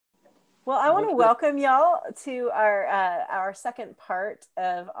Well, I want Well, to good. welcome y'all to our second part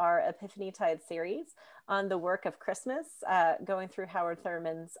of our Epiphanytide series on the work of Christmas, going through Howard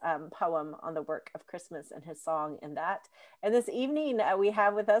Thurman's poem on the work of Christmas and his song in that. And this evening, we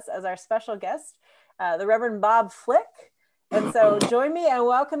have with us as our special guest the Reverend Bob Flick. And so join me in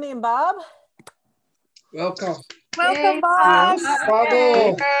welcoming Bob. Welcome. Welcome, Hey, Bob. Yes, Bob.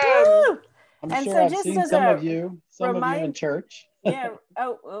 bravo. Woo! I'm And sure so I've just seen as a some of you in remind, church. yeah.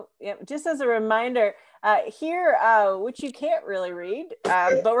 Oh, well, yeah. Just as a reminder, here, which you can't really read,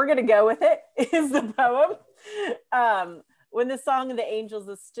 but we're gonna go with it, is the poem. When the song of the angels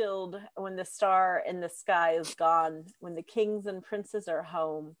is stilled, when the star in the sky is gone, when the kings and princes are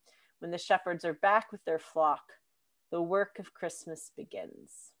home, when the shepherds are back with their flock, the work of Christmas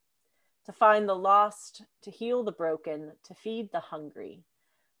begins. To find the lost, to heal the broken, to feed the hungry,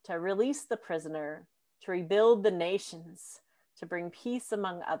 to release the prisoner, to rebuild the nations, to bring peace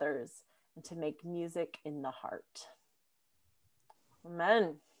among others, and to make music in the heart.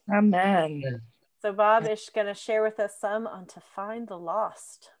 Amen. Amen. So Bob is going to share with us some on To Find the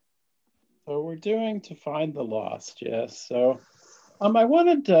Lost. So we're doing To Find the Lost, yes. So I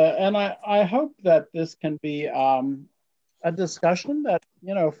wanted to, and I hope that this can be a discussion that,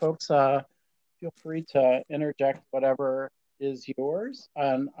 folks feel free to interject whatever is yours.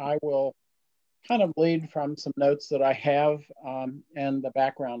 And I will kind of lead from some notes that I have and the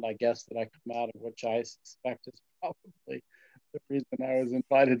background, I guess, that I come out of, which I suspect is probably the reason I was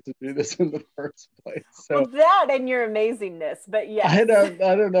invited to do this in the first place. Well, So that and your amazingness, but yes. I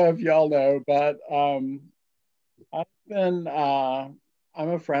don't know if y'all know, but I've been I'm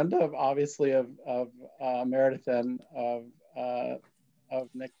a friend of obviously of Meredith and of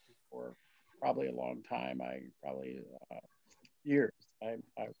Nick for probably a long time. I probably years, I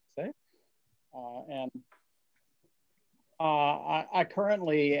would say. And I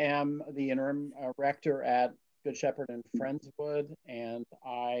currently am the interim rector at Good Shepherd in Friendswood, and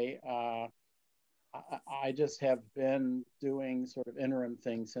I just have been doing sort of interim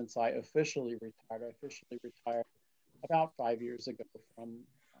things since I officially retired. I officially retired about 5 years ago from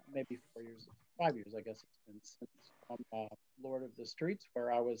maybe 4 years, 5 years, I guess it's been since from Lord of the Streets,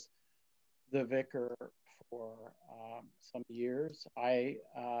 where I was the vicar for some years. I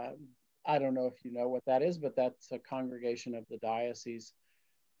don't know if you know what that is, but that's a congregation of the diocese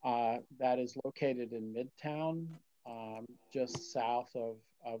that is located in Midtown, just south of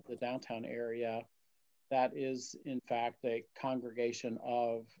the downtown area. That is, in fact, a congregation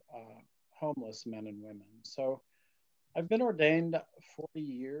of homeless men and women. So I've been ordained 40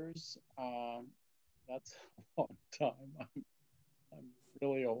 years. That's a long time. I'm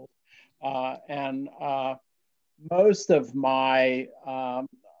really old. And most of my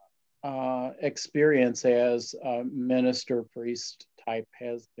experience as a minister priest type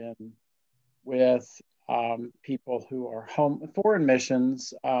has been with people who are foreign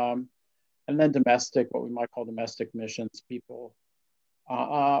missions, and then domestic, what we might call domestic missions, people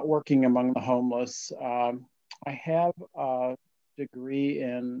working among the homeless. I have a degree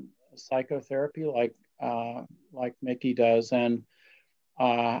in psychotherapy, like Mickey does,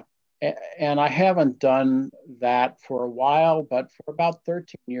 uh, and I haven't done that for a while, but for about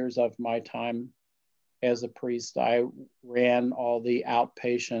 13 years of my time as a priest, I ran all the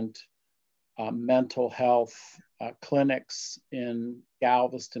outpatient mental health clinics in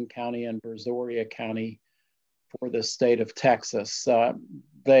Galveston County and Brazoria County for the state of Texas.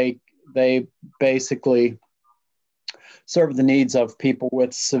 They basically serve the needs of people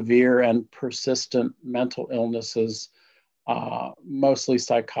with severe and persistent mental illnesses, mostly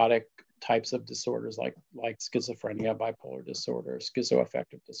psychotic types of disorders like schizophrenia, bipolar disorder,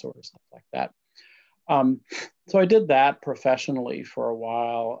 schizoaffective disorder, stuff like that. So I did that professionally for a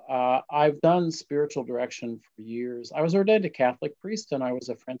while. I've done spiritual direction for years. I was ordained a Catholic priest and I was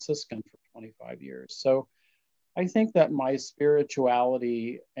a Franciscan for 25 years. So I think that my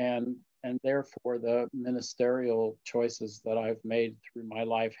spirituality and therefore the ministerial choices that I've made through my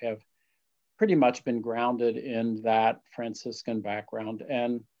life have pretty much been grounded in that Franciscan background.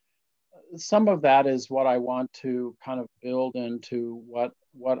 And some of that is what I want to kind of build into what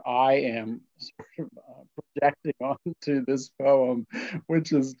I am sort of projecting onto this poem,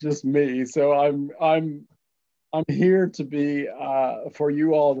 which is just me. So I'm here to be for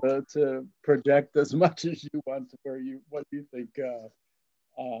you all to project as much as you want to what you think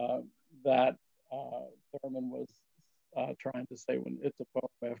that Thurman was trying to say when it's a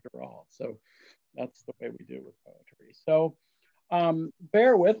poem after all. So that's the way we do with poetry. So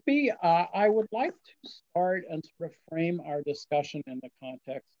bear with me. I would like to start and sort of frame our discussion in the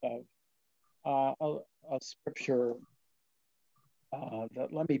context of a scripture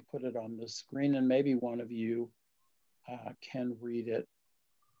let me put it on the screen, and maybe one of you can read it.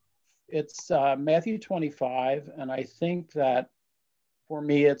 It's Matthew 25, and I think that for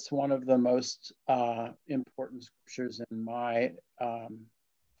me, it's one of the most important scriptures in my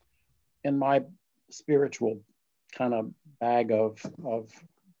spiritual kind of bag of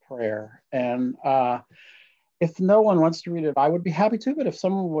prayer. And if no one wants to read it, I would be happy to, but if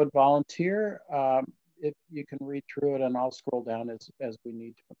someone would volunteer, if you can read through it, and I'll scroll down as we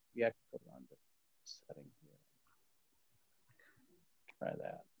need to. Yeah, put it on the setting here. Try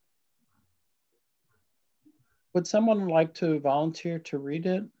that. Would someone like to volunteer to read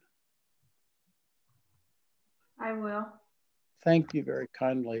it? I will. Thank you very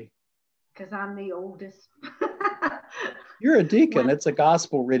kindly. Because I'm the oldest. You're a deacon. It's a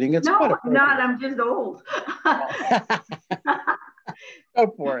gospel reading. It's no, quite I'm not. I'm just old.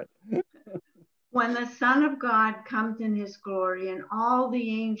 Go for it. When the Son of God comes in his glory and all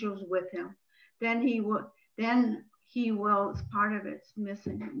the angels with him, then he will, part of it's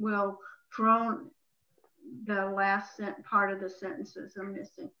missing, will throne, the last part of the sentences are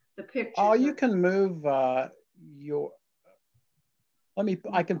missing. The picture. Oh, you can move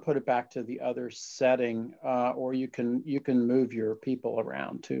I can put it back to the other setting, or you can move your people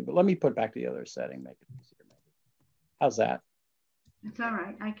around too, but let me put it back to the other setting, make it easier maybe. How's that? It's all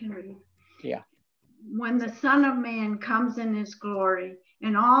right, I can read. Yeah. When the Son of Man comes in his glory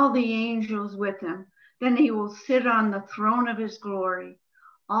and all the angels with him, then he will sit on the throne of his glory.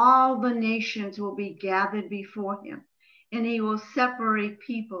 All the nations will be gathered before him, and he will separate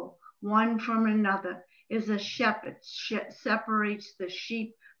people one from another, as a shepherd separates the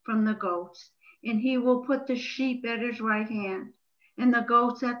sheep from the goats. And he will put the sheep at his right hand and the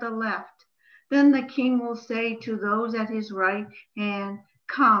goats at the left. Then the king will say to those at his right hand,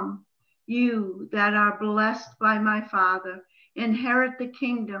 "Come, you that are blessed by my Father, inherit the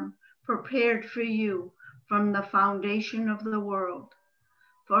kingdom prepared for you from the foundation of the world.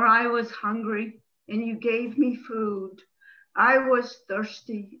 For I was hungry, and you gave me food. I was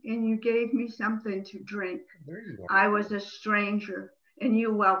thirsty, and you gave me something to drink. I was a stranger, and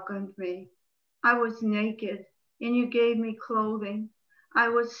you welcomed me. I was naked, and you gave me clothing. I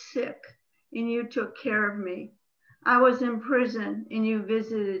was sick, and you took care of me. I was in prison, and you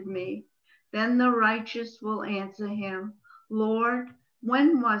visited me." Then the righteous will answer him, "Lord,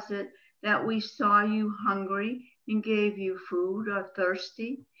 when was it that we saw you hungry and gave you food, or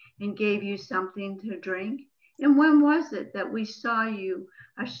thirsty and gave you something to drink? And when was it that we saw you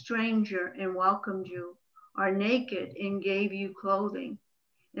a stranger and welcomed you, or naked and gave you clothing?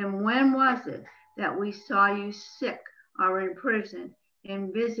 And when was it that we saw you sick or in prison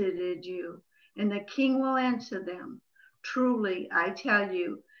and visited you?" And the king will answer them, "Truly, I tell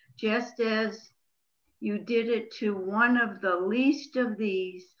you, just as you did it to one of the least of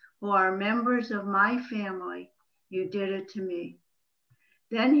these who are members of my family, you did it to me."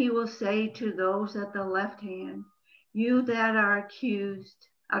 Then he will say to those at the left hand, "You that are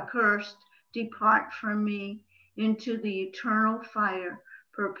accursed, depart from me into the eternal fire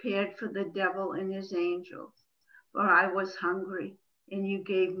prepared for the devil and his angels. For I was hungry, and you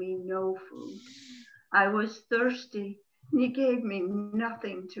gave me no food. I was thirsty, and you gave me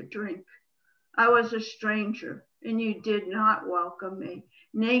nothing to drink. I was a stranger, and you did not welcome me.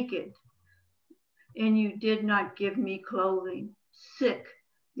 Naked, and you did not give me clothing. Sick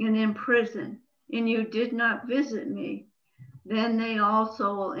and in prison, and you did not visit me." Then they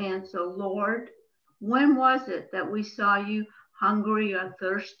also will answer, "Lord, when was it that we saw you hungry or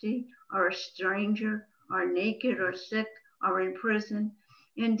thirsty, or a stranger, or naked, or sick, or in prison,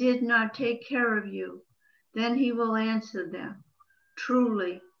 and did not take care of you?" Then he will answer them,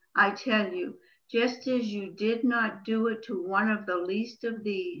 "Truly, I tell you, just as you did not do it to one of the least of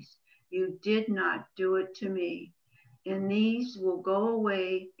these, you did not do it to me." And these will go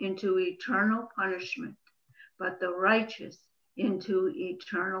away into eternal punishment, but the righteous into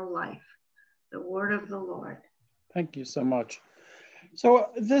eternal life. The word of the Lord. Thank you so much.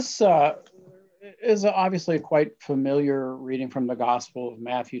 So this is obviously a quite familiar reading from the Gospel of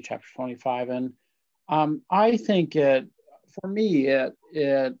Matthew, chapter 25. And I think for me, it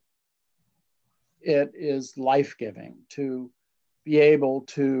is life-giving to be able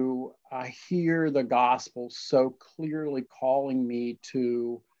to hear the gospel so clearly calling me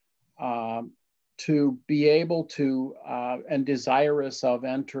to be able to and desirous of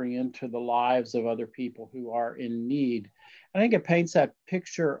entering into the lives of other people who are in need. I think it paints that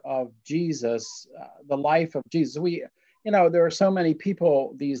picture of Jesus, the life of Jesus. There are so many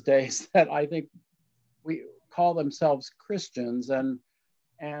people these days that I think we call themselves Christians, and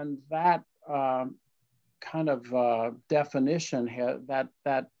that kind of definition,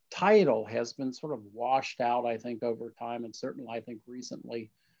 that title has been sort of washed out, I think, over time, and certainly I think recently,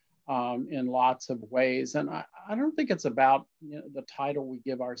 in lots of ways. And I don't think it's about, you know, the title we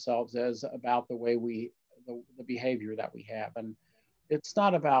give ourselves as about the way the behavior that we have. And it's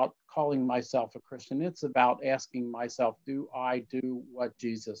not about calling myself a Christian. It's about asking myself, do I do what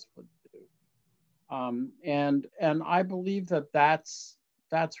Jesus would do? And I believe that's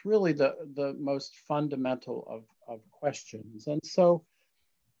really the most fundamental of questions. And so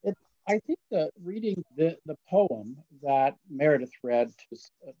I think that reading the poem that Meredith read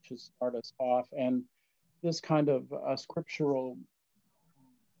to start us off, and this kind of scriptural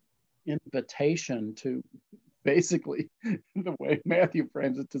invitation to basically, the way Matthew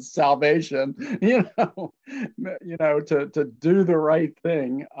frames it, to salvation, to do the right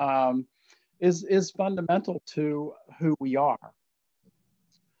thing, is fundamental to who we are.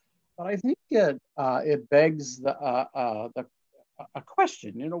 But I think it begs a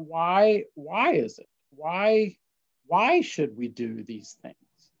question. You know, why is it? Why should we do these things?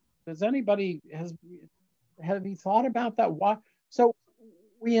 Does anybody have you thought about that? Why? So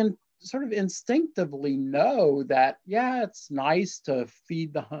we sort of instinctively know that, yeah, it's nice to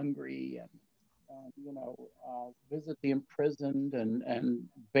feed the hungry and visit the imprisoned and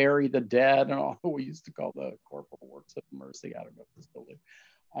bury the dead and all we used to call the corporal works of mercy. I don't know if we still do.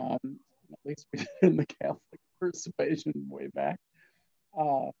 At least we did in the Catholic persuasion way back.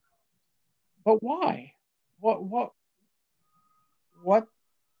 But why? Why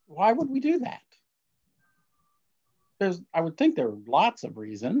would we do that? I would think there are lots of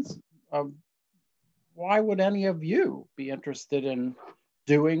reasons. Why would any of you be interested in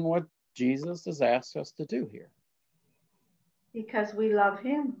doing what Jesus has asked us to do here? Because we love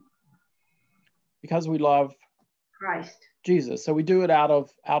him. Because we love Christ. Jesus. So we do it out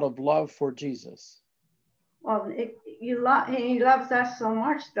of love for Jesus. Well, he loves us so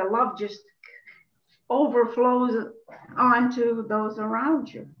much, the love just overflows onto those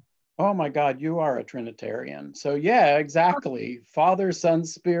around you. Oh my God, you are a Trinitarian. So yeah, exactly. Father, Son,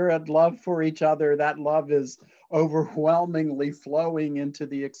 Spirit, love for each other. That love is overwhelmingly flowing into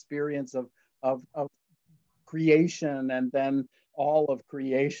the experience of creation, and then all of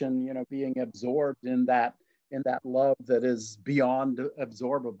creation, being absorbed in that love that is beyond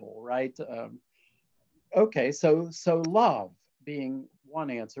absorbable, right? Okay, so love being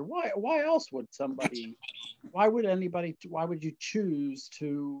one answer. Why else would why would you choose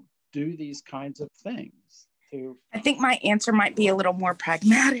to do these kinds of things? I think my answer might be a little more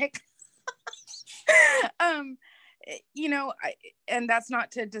pragmatic. And that's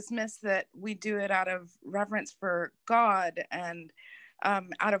not to dismiss that we do it out of reverence for God and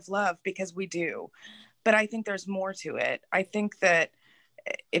out of love, because we do. But I think there's more to it. I think that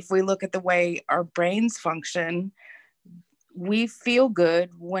if we look at the way our brains function, we feel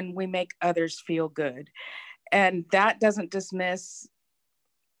good when we make others feel good. And that doesn't dismiss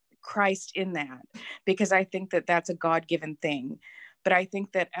Christ in that, because I think that that's a God-given thing. But I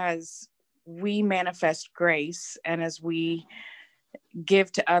think that as we manifest grace and as we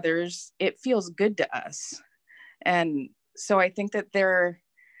give to others, it feels good to us. And so I think that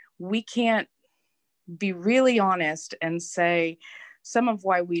we can't be really honest and say some of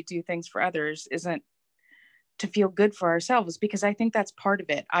why we do things for others isn't to feel good for ourselves, because I think that's part of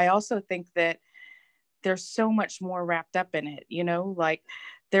it. I also think that there's so much more wrapped up in it, like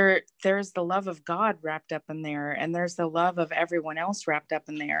there's the love of God wrapped up in there, and there's the love of everyone else wrapped up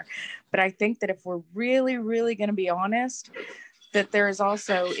in there. But I think that if we're really, really going to be honest, that there is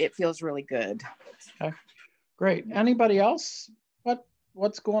also, it feels really good. Okay, great. Anybody else?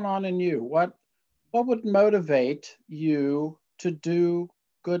 What's going on in you? What would motivate you to do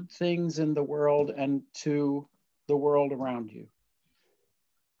good things in the world and to the world around you?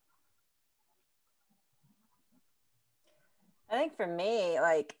 I think for me,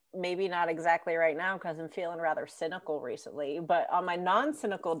 like, maybe not exactly right now because I'm feeling rather cynical recently, but on my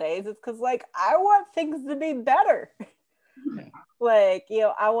non-cynical days, it's because, like, I want things to be better. Yeah. Like,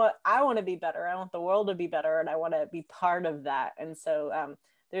 I want to be better. I want the world to be better, and I want to be part of that. And so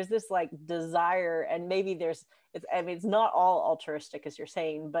there's this like desire, and maybe it's not all altruistic as you're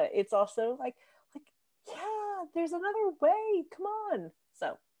saying, but it's also like, yeah, there's another way. Come on.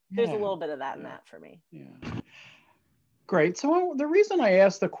 So there's a little bit of that in that for me. Yeah. Great. So the reason I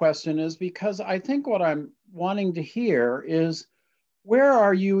asked the question is because I think what I'm wanting to hear is, where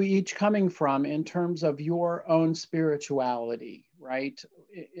are you each coming from in terms of your own spirituality, right?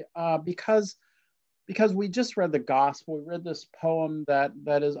 Because we just read the gospel, we read this poem that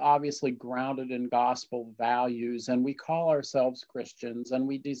is obviously grounded in gospel values, and we call ourselves Christians, and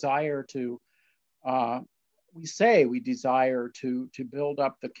we desire to we say we desire to build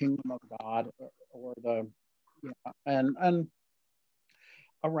up the kingdom of God, or the, and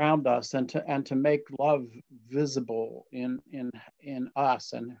around us, and to make love visible in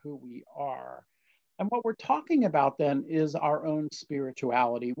us and who we are. And what we're talking about then is our own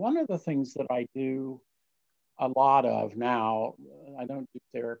spirituality. One of the things that I do a lot of now, I don't do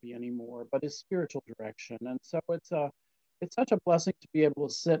therapy anymore, but is spiritual direction. And so it's such a blessing to be able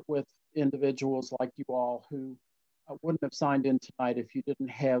to sit with individuals like you all who wouldn't have signed in tonight if you didn't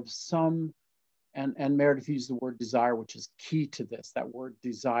have some, and Meredith used the word desire, which is key to this, that word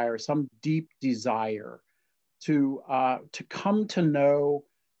desire, some deep desire to come to know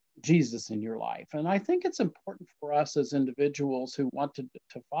Jesus in your life. And I think it's important for us as individuals who want to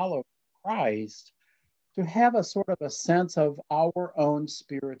follow Christ to have a sort of a sense of our own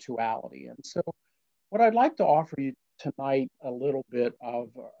spirituality. And so what I'd like to offer you tonight a little bit of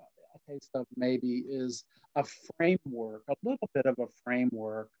a taste of maybe is a framework, a little bit of a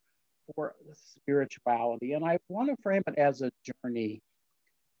framework for spirituality. And I want to frame it as a journey.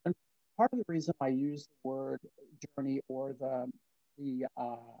 And part of the reason I use the word journey, or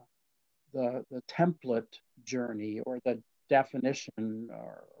the template journey, or the definition,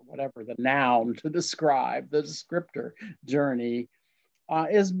 or whatever, the noun to describe, the descriptor journey,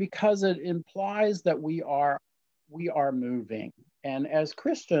 is because it implies that we are moving. And as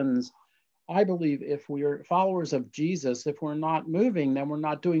Christians, I believe if we're followers of Jesus, if we're not moving, then we're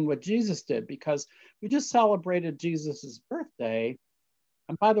not doing what Jesus did, because we just celebrated Jesus's birthday.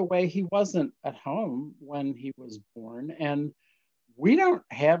 And by the way, he wasn't at home when he was born. And we don't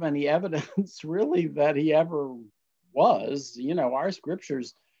have any evidence really that he ever was. You know, our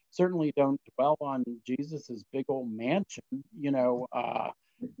scriptures certainly don't dwell on Jesus's big old mansion,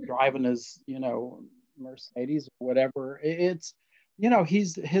 driving his, Mercedes or whatever. It's,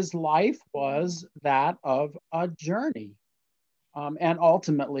 his life was that of a journey. And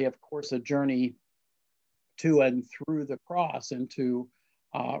ultimately, of course, a journey to and through the cross into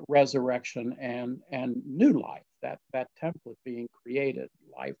resurrection and new life, that template being created,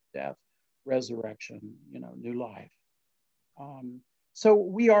 life, death, resurrection, new life. So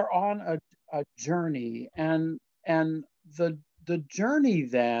we are on a journey, and the journey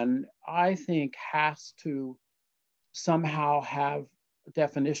then, I think, has to somehow have a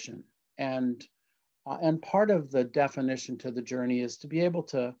definition, and part of the definition to the journey is to be able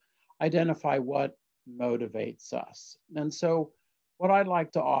to identify what motivates us. And so what I'd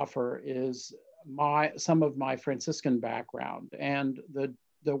like to offer is some of my Franciscan background, and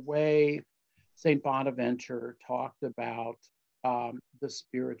the way St. Bonaventure talked about the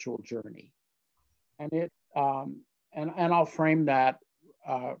spiritual journey. And and I'll frame that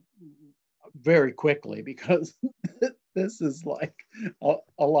very quickly, because this is like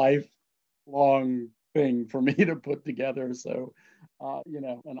a lifelong thing for me to put together. So,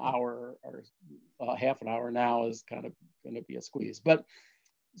 an hour or half an hour now is kind of going to be a squeeze. But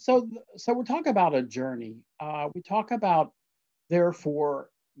so we're talking about a journey. We talk about, therefore,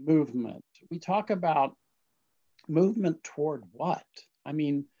 movement. We talk about movement toward what? I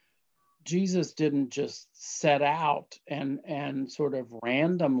mean, Jesus didn't just set out and sort of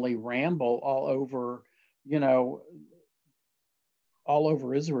randomly ramble all over, all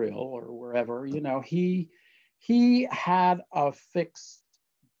over Israel or wherever. He had a fixed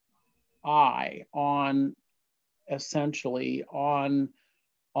eye on, essentially, on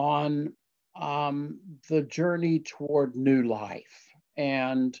the journey toward new life,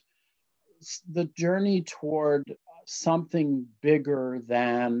 and the journey toward something bigger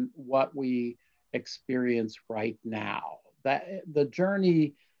than what we experience right now. That the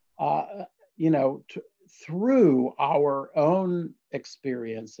journey, through our own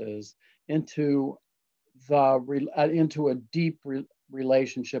experiences into a deep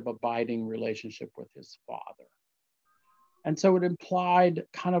relationship, abiding relationship with his Father. And so it implied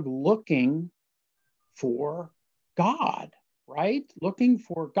kind of looking for God, right? Looking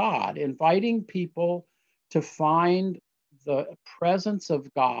for God, inviting people to find the presence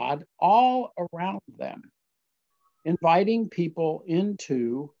of God all around them, inviting people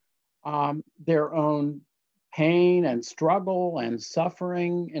into their own pain and struggle and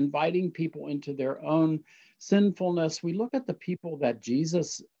suffering, inviting people into their own sinfulness. We look at the people that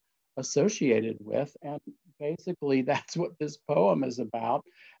Jesus associated with, and basically that's what this poem is about.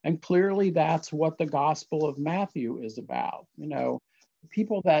 And clearly that's what the Gospel of Matthew is about.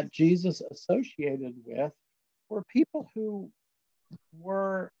 People that Jesus associated with were people who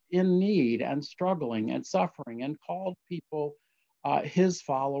were in need and struggling and suffering, and called people, his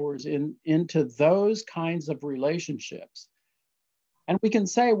followers, into those kinds of relationships And we can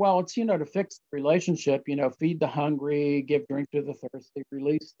say, well, it's, to fix the relationship, feed the hungry, give drink to the thirsty,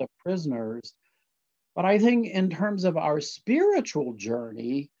 release the prisoners. But I think in terms of our spiritual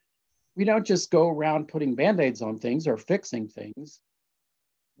journey, we don't just go around putting Band-Aids on things or fixing things.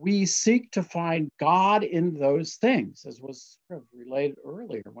 We seek to find God in those things, as was sort of related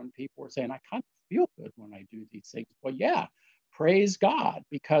earlier when people were saying, I kind of feel good when I do these things. Well, yeah, praise God,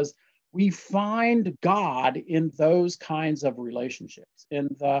 because we find God in those kinds of relationships,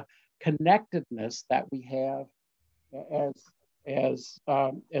 in the connectedness that we have, as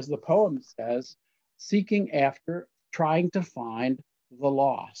the poem says, seeking after, trying to find the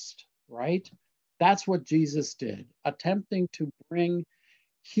lost, right? That's what Jesus did, attempting to bring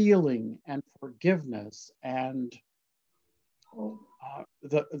healing and forgiveness and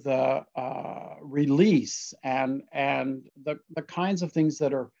the release and the kinds of things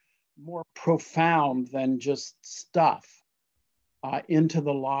that are more profound than just stuff into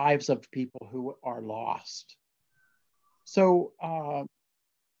the lives of people who are lost. So I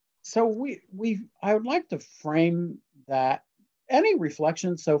would like to frame that. Any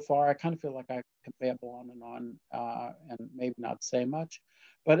reflections so far? I kind of feel like I can babble on and maybe not say much,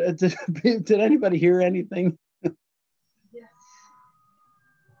 but did anybody hear anything? Yes.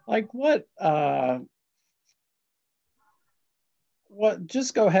 Like what,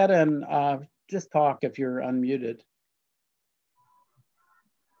 just go ahead and just talk if you're unmuted.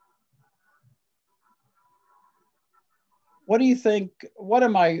 What do you think? What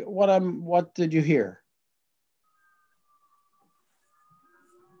did you hear?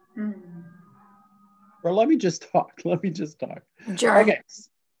 Or let me just talk. Sure. Okay.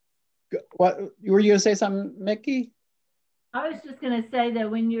 What were you gonna say something, Mickey? I was just gonna say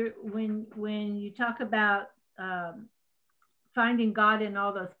that when you talk about finding God in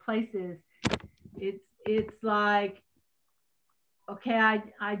all those places, it's like, okay,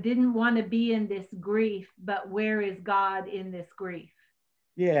 I didn't want to be in this grief, but where is God in this grief?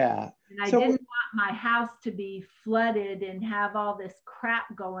 Yeah. And I didn't want my house to be flooded and have all this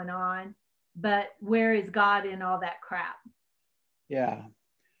crap going on, but where is God in all that crap? Yeah.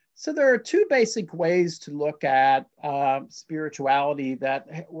 So there are two basic ways to look at spirituality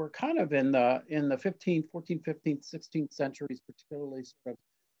that were kind of in the 14th, 15th, 16th centuries, particularly sort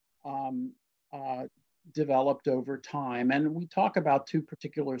of developed over time. And we talk about two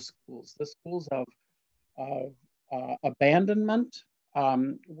particular schools: the schools of abandonment,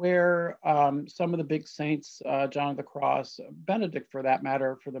 where some of the big saints, John of the Cross, Benedict for that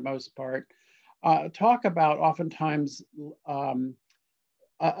matter, for the most part, talk about oftentimes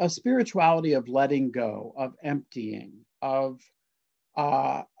a spirituality of letting go, of emptying, of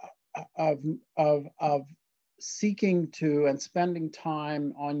seeking to and spending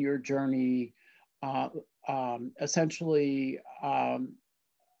time on your journey, essentially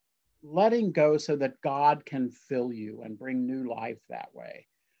letting go so that God can fill you and bring new life that way.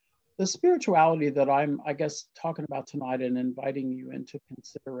 The spirituality that I'm, I guess, talking about tonight and inviting you into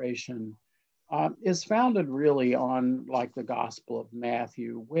consideration is founded really on like the Gospel of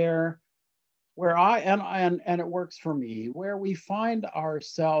Matthew, where it works for me, where we find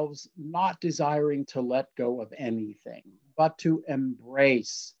ourselves not desiring to let go of anything, but to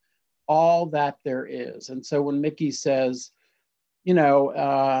embrace all that there is. And so when Mickey says,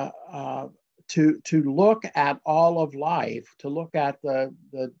 to look at all of life, to look at the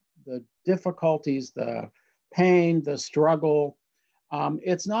difficulties, the pain, the struggle,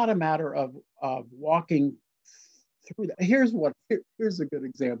 it's not a matter of walking through that. Here's a good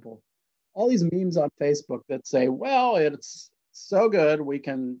example. All these memes on Facebook that say, well, it's so good, we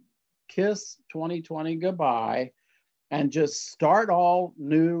can kiss 2020 goodbye and just start all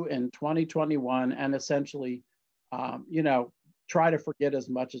new in 2021 and essentially, try to forget as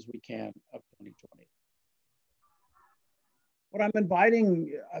much as we can of 2020. What I'm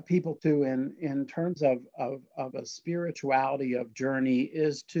inviting people to in terms of a spirituality of journey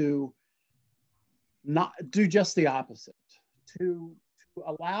is to not do just the opposite, to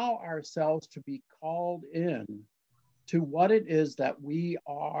allow ourselves to be called in to what it is that we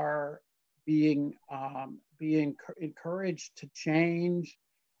are being encouraged to change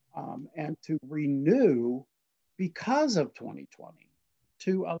and to renew because of 2020,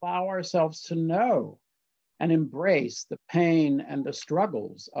 to allow ourselves to know and embrace the pain and the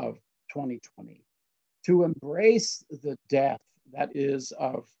struggles of 2020, to embrace the death that is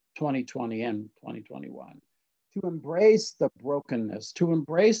of 2020 and 2021, to embrace the brokenness, to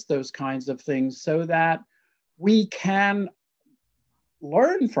embrace those kinds of things so that we can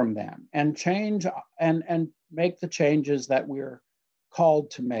learn from them and change and make the changes that we're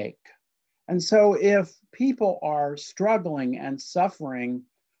called to make. And so if people are struggling and suffering,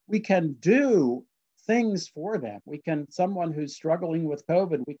 we can do things for them. Someone who's struggling with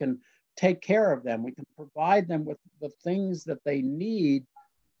COVID, we can take care of them. We can provide them with the things that they need,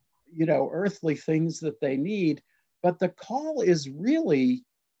 earthly things that they need. But the call is really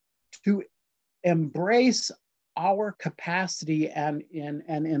to embrace our capacity and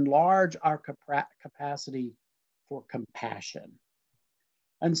enlarge our capacity for compassion.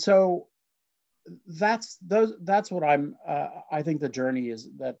 And so that's what I think the journey is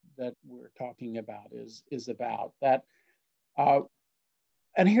that we're talking about is about that.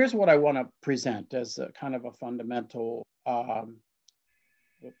 And here's what I want to present as a kind of a fundamental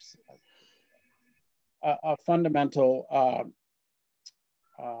a fundamental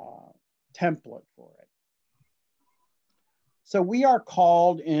template for it. So we are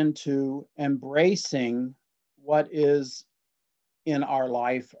called into embracing what is in our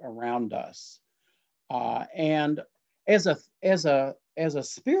life around us. And as a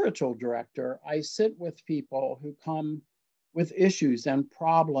spiritual director, I sit with people who come with issues and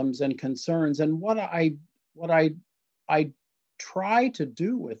problems and concerns. And what I try to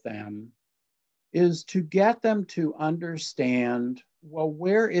do with them is to get them to understand, well,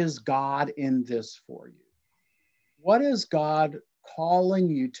 where is God in this for you? What is God calling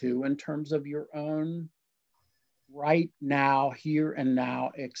you to in terms of your own right now, here and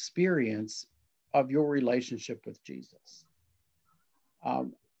now experience of your relationship with Jesus?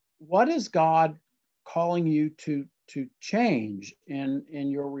 What is God calling you to change in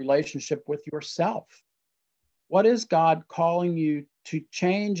your relationship with yourself? What is God calling you to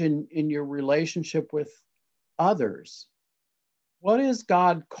change in your relationship with others? What is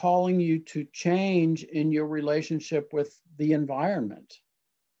God calling you to change in your relationship with the environment?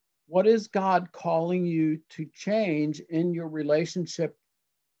 What is God calling you to change in your relationship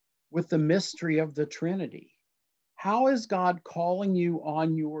with the mystery of the Trinity? How is God calling you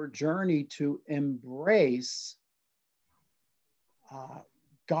on your journey to embrace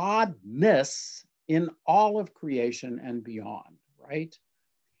Godness in all of creation and beyond, right?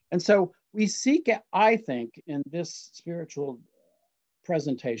 And so we seek, I think, in this spiritual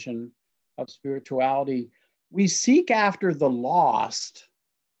presentation of spirituality, we seek after the lost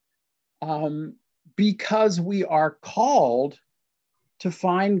because we are called to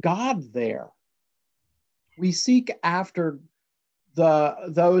find God there. We seek after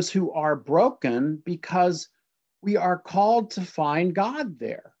those who are broken because we are called to find God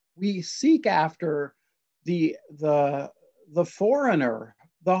there. We seek after the foreigner,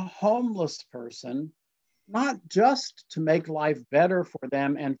 the homeless person, not just to make life better for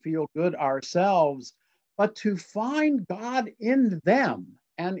them and feel good ourselves, but to find God in them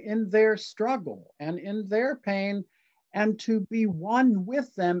and in their struggle and in their pain, and to be one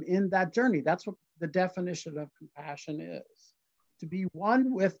with them in that journey. That's what the definition of compassion is: to be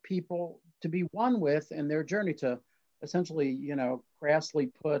one with people, to be one with in their journey, to essentially, crassly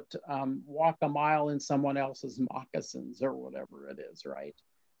put, walk a mile in someone else's moccasins or whatever it is, right?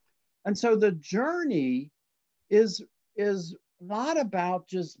 And so the journey is not about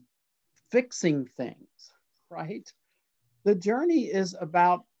just fixing things, right? The journey is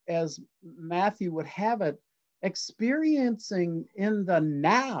about, as Matthew would have it, experiencing in the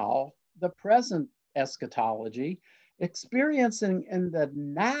now, the present eschatology, experiencing in the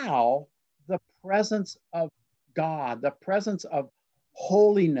now the presence of God, the presence of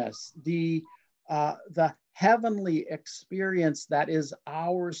holiness, the heavenly experience that is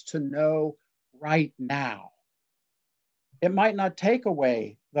ours to know right now. It might not take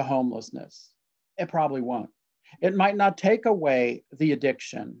away the homelessness. It probably won't. It might not take away the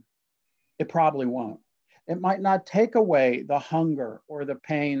addiction. It probably won't. It might not take away the hunger or the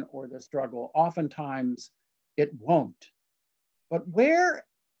pain or the struggle. Oftentimes it won't. But where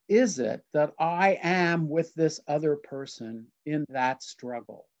is it that I am with this other person in that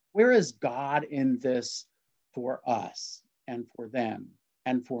struggle? Where is God in this for us and for them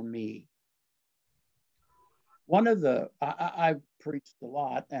and for me? One of I've preached a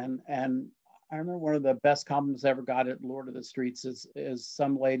lot, and I remember one of the best compliments I ever got at Lord of the Streets is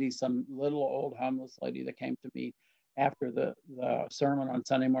some lady, some little old homeless lady that came to me after the sermon on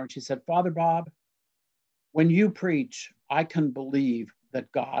Sunday morning. She said, "Father Bob, when you preach, I can believe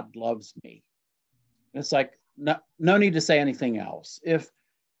that God loves me." And it's like, no need to say anything else. If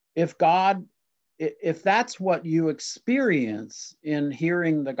that's what you experience in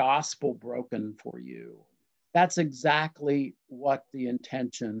hearing the gospel broken for you, that's exactly what the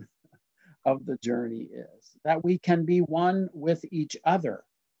intention of the journey is, that we can be one with each other,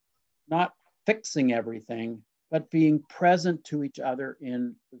 not fixing everything, but being present to each other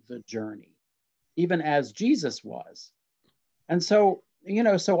in the journey, even as Jesus was. And so,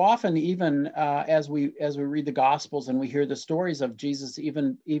 so often, even as we read the Gospels and we hear the stories of Jesus,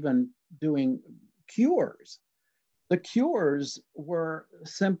 even doing cures, the cures were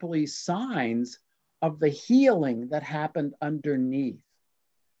simply signs of the healing that happened underneath.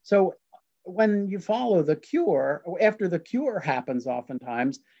 So when you follow the cure, after the cure happens,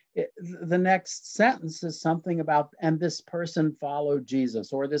 oftentimes the next sentence is something about, and this person followed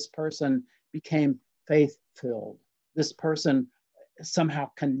Jesus, or this person became faith-filled. This person somehow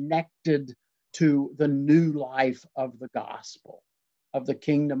connected to the new life of the gospel, of the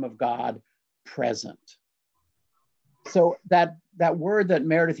kingdom of God present. So that word that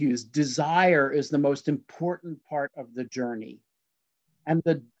Meredith used, desire, is the most important part of the journey. And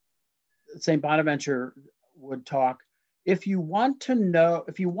the St. Bonaventure would talk, if you want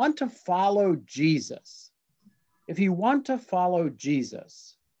to follow Jesus,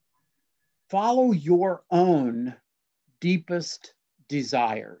 follow your own deepest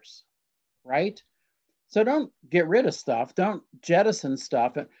desires, right? So don't get rid of stuff, don't jettison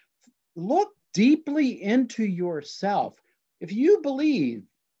stuff. Look deeply into yourself. If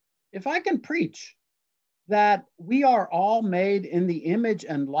I can preach that we are all made in the image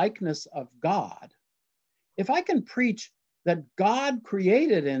and likeness of God, if I can preach that God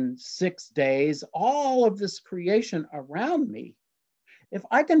created in 6 days all of this creation around me, if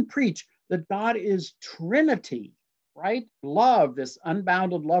I can preach that God is Trinity, right? Love, this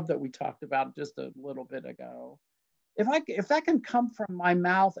unbounded love that we talked about just a little bit ago. If that can come from my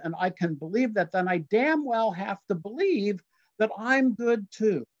mouth and I can believe that, then I damn well have to believe that I'm good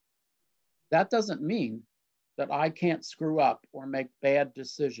too. That doesn't mean that I can't screw up or make bad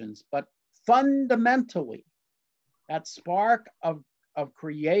decisions, but fundamentally, that spark of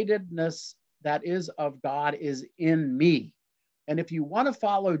createdness that is of God is in me. And if you want to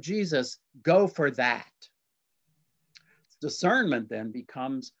follow Jesus, go for that. Discernment then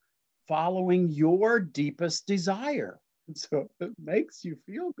becomes following your deepest desire. And so it makes you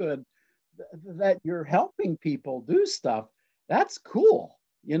feel good that you're helping people do stuff. That's cool,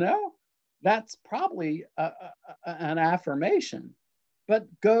 That's probably an affirmation, but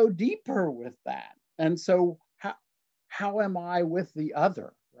go deeper with that. And so how am I with the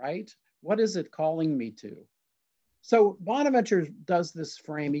other, right? What is it calling me to? So Bonaventure does this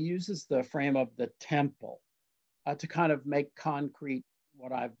frame. He uses the frame of the temple to kind of make concrete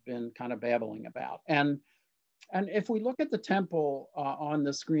what I've been kind of babbling about. And if we look at the temple on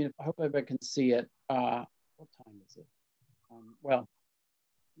the screen, I hope everybody can see it. What time is it? Well,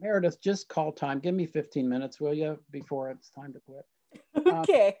 Meredith, just call time. Give me 15 minutes, will you, before it's time to quit?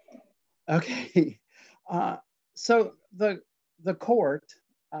 Okay. Okay. So the court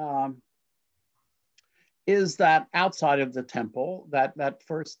is that outside of the temple, that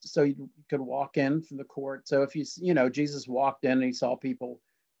first, so you could walk in from the court. So if Jesus walked in and he saw people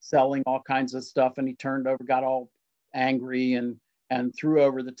selling all kinds of stuff and he turned over, got all angry and threw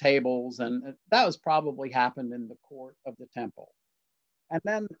over the tables. And that was probably happened in the court of the temple. And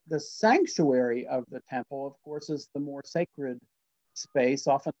then the sanctuary of the temple, of course, is the more sacred space,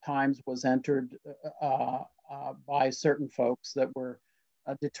 oftentimes was entered by certain folks that were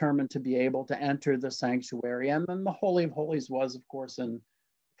determined to be able to enter the sanctuary. And then the Holy of Holies was, of course, in the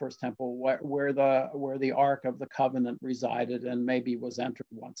first temple where the Ark of the Covenant resided, and maybe was entered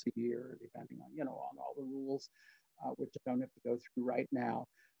once a year, depending on, on all the rules, which I don't have to go through right now.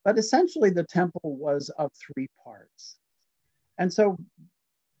 But essentially, the temple was of 3 parts. And so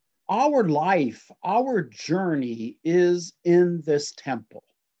our life, our journey is in this temple.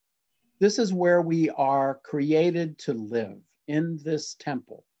 This is where we are created to live, in this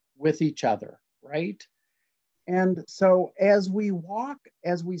temple with each other, right? And so as we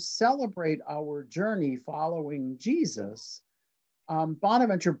celebrate our journey following Jesus,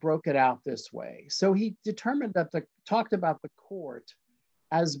 Bonaventure broke it out this way. So he determined talked about the court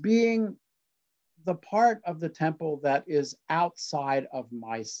as being the part of the temple that is outside of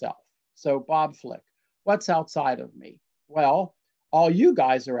myself. So Bob Flick, what's outside of me? Well, all you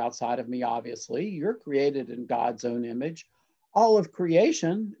guys are outside of me, obviously. You're created in God's own image. All of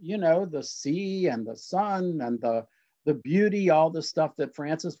creation, the sea and the sun and the beauty, all the stuff that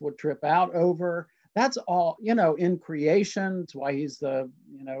Francis would trip out over, that's all, in creation. It's why he's the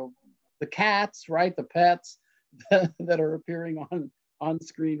cats, right? The pets that are appearing on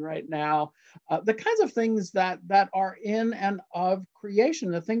screen right now. The kinds of things that are in and of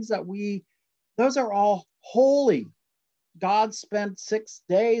creation, the things that those are all holy. God spent 6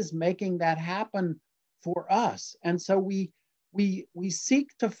 days making that happen for us. And so we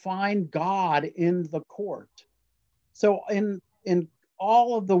seek to find God in the court. So in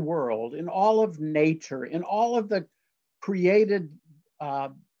all of the world, in all of nature, in all of the created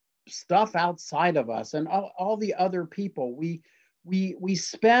stuff outside of us, and all the other people, we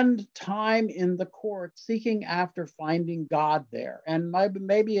spend time in the court seeking after finding God there. And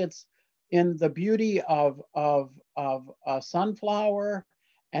maybe it's in the beauty of a sunflower,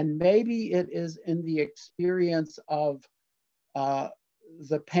 and maybe it is in the experience of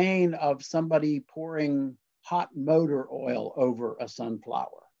the pain of somebody pouring hot motor oil over a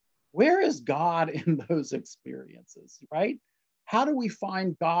sunflower. Where is God in those experiences, right? How do we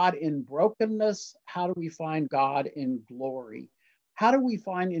find God in brokenness? How do we find God in glory? How do we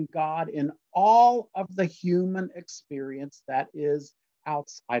find in God in all of the human experience that is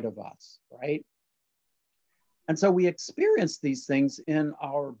outside of us, right? And so we experience these things in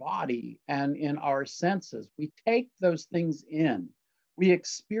our body and in our senses. We take those things in. We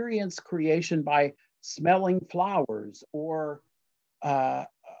experience creation by smelling flowers or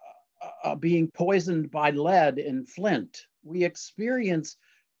being poisoned by lead in flint. We experience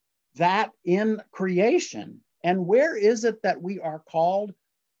that in creation. And where is it that we are called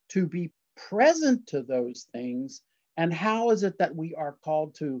to be present to those things? And how is it that we are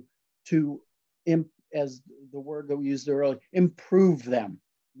called to as the word that we used earlier, improve them,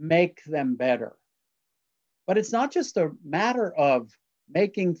 make them better? But it's not just a matter of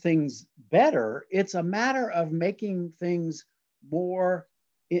making things better, it's a matter of making things more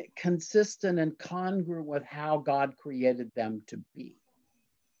consistent and congruent with how God created them to be.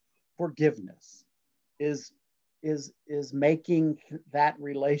 Forgiveness is making that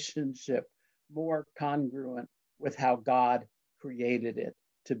relationship more congruent with how God created it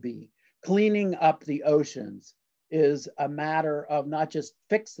to be. Cleaning up the oceans is a matter of not just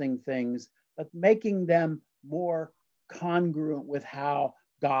fixing things, but making them more congruent with how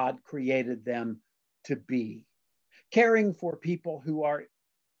God created them to be. Caring for people who are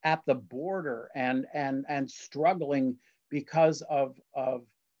at the border and struggling because of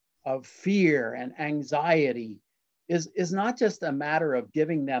fear and anxiety is not just a matter of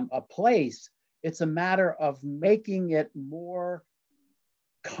giving them a place, it's a matter of making it more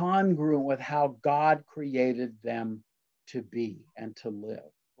congruent with how God created them to be and to live,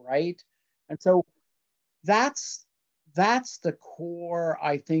 right? And so that's the core,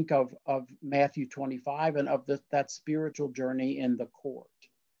 I think, of Matthew 25 and of that spiritual journey in the court.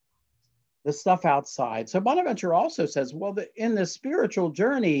 The stuff outside. So Bonaventure also says, well, in the spiritual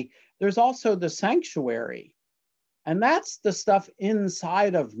journey, there's also the sanctuary. And that's the stuff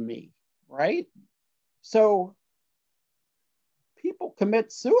inside of me, right? So people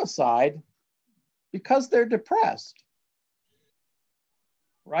commit suicide because they're depressed,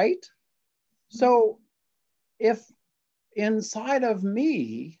 right? So if inside of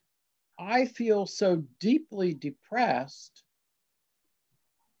me, I feel so deeply depressed,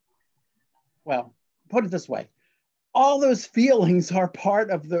 well, put it this way, all those feelings are part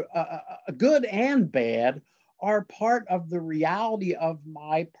of the good and bad are part of the reality of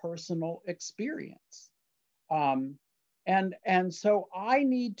my personal experience. And so I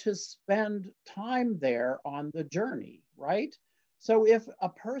need to spend time there on the journey, right? So if a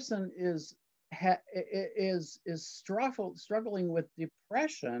person is struggling with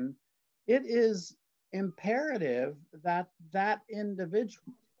depression, it is imperative that that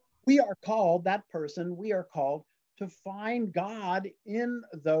individual, we are called to find God in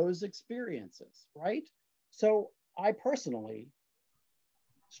those experiences, right? So I personally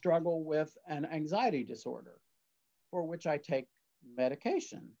struggle with an anxiety disorder for which I take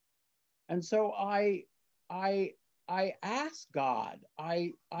medication. And so I ask God,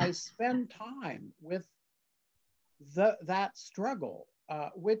 I spend time with that struggle,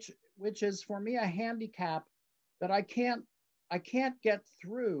 which is for me a handicap that I can't get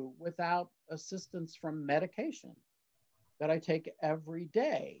through without assistance from medication that I take every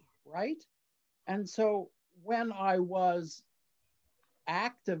day, right? And so when I was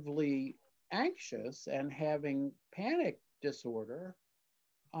actively anxious and having panic disorder,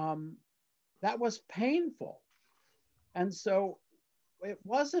 that was painful. And so it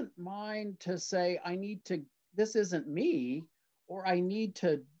wasn't mine to say, this isn't me, or I need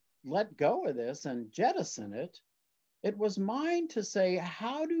to let go of this and jettison it. It was mine to say,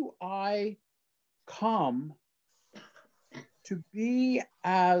 how do I come to be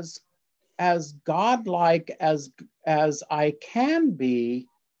as godlike as I can be,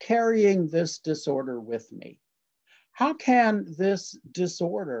 carrying this disorder with me? How can this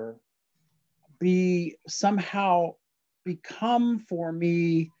disorder be somehow become for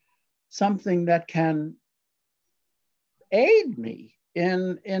me something that can aid me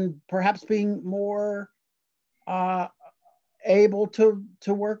in perhaps being more able to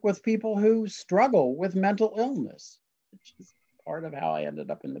work with people who struggle with mental illness, which is part of how I ended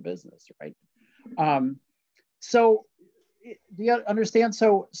up in the business, right? So do you understand?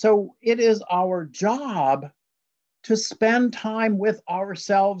 So it is our job to spend time with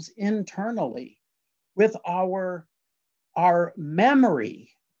ourselves internally, with our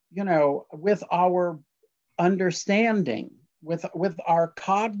memory, with our understanding, with our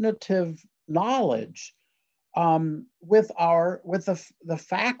cognitive knowledge, with the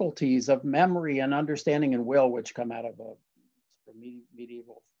faculties of memory and understanding and will, which come out of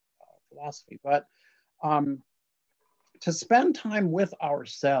medieval philosophy, but to spend time with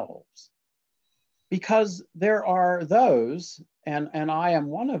ourselves, because there are those, and I am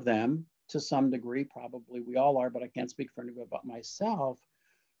one of them to some degree, probably we all are, but I can't speak for anybody but myself,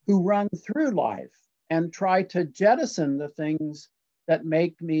 who run through life and try to jettison the things that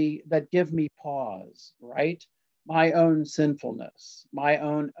give me pause, right? My own sinfulness, my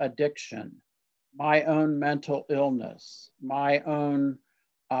own addiction, my own mental illness, my own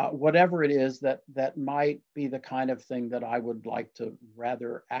whatever it is that might be the kind of thing that I would like to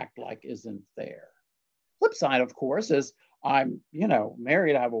rather act like isn't there. Flip side, of course, is I'm,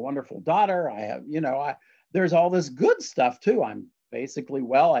 married. I have a wonderful daughter. I have, there's all this good stuff too. I'm basically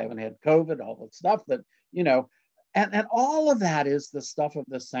well. I haven't had COVID, all that stuff that, and all of that is the stuff of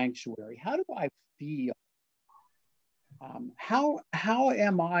the sanctuary. How do I feel? How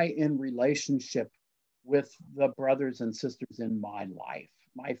am I in relationship with the brothers and sisters in my life,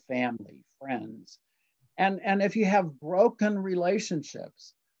 my family, friends? And if you have broken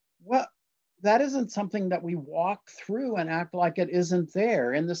relationships, well, that isn't something that we walk through and act like it isn't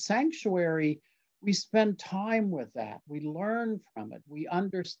there. In the sanctuary, we spend time with that. We learn from it. We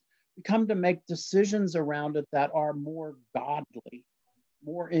come to make decisions around it that are more godly,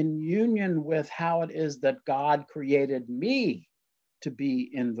 more in union with how it is that God created me to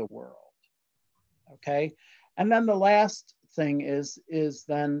be in the world. Okay. And then the last thing is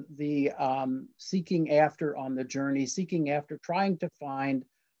then the seeking after on the journey, seeking after trying to find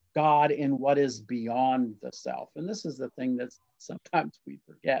God in what is beyond the self. And this is the thing that sometimes we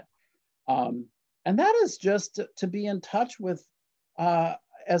forget. And that is just to be in touch with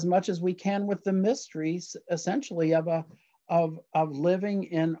as much as we can with the mysteries, essentially, of living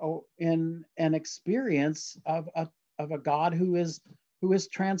in an experience of a God who is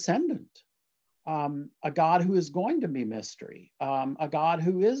transcendent, a God who is going to be mystery, a God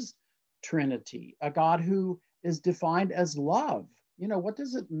who is Trinity, a God who is defined as love. What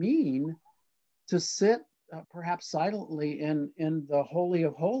does it mean to sit perhaps silently in the Holy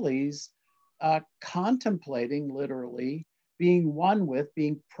of Holies, contemplating, literally, being one with,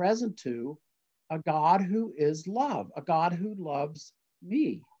 being present to a God who is love, a God who loves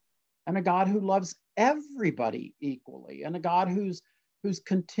me, and a God who loves everybody equally, and a God who's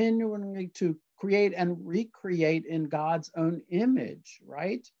continuing to create and recreate in God's own image,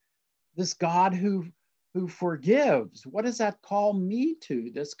 right? This God who forgives. What does that call me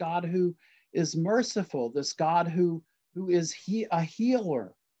to? This God who is merciful, this God who is a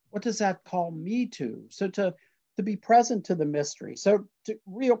healer. What does that call me to? So to be present to the mystery. So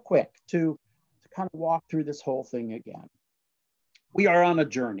real quick, to kind of walk through this whole thing again. We are on a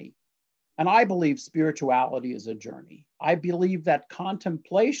journey. And I believe spirituality is a journey. I believe that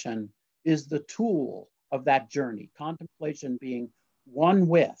contemplation is the tool of that journey. Contemplation being one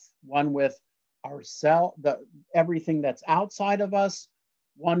with ourselves, everything that's outside of us,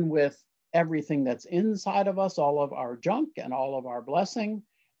 one with everything that's inside of us, all of our junk and all of our blessing,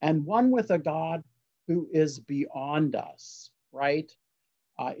 and one with a God who is beyond us, right?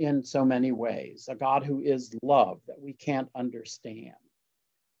 In so many ways, a God who is love that we can't understand.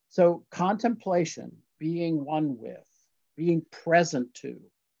 So contemplation, being one with, being present to,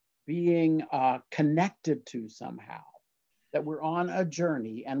 being connected to somehow, that we're on a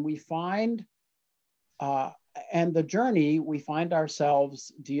journey, and we find, and the journey, we find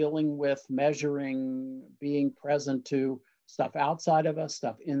ourselves dealing with, measuring, being present to stuff outside of us,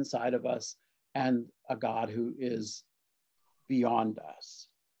 stuff inside of us, and a God who is beyond us.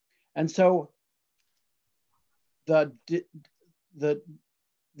 And so the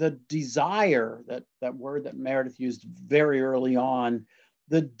desire, that word that Meredith used very early on,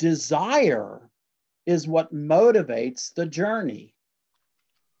 the desire is what motivates the journey.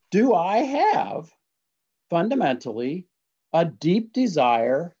 Do I have fundamentally a deep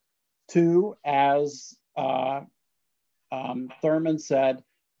desire to, as Thurman said,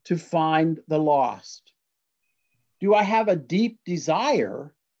 to find the lost? Do I have a deep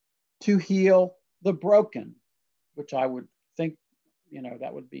desire to heal the broken? Which I would think,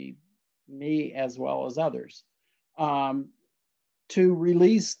 that would be me as well as others. to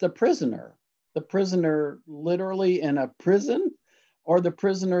release the prisoner literally in a prison, or the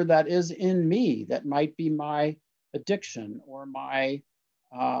prisoner that is in me, that might be my addiction or my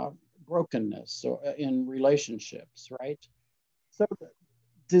brokenness or in relationships, right? So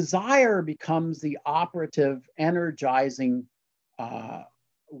desire becomes the operative, energizing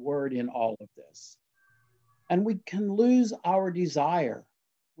word in all of this. And we can lose our desire.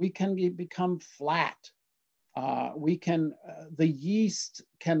 We can become flat. The yeast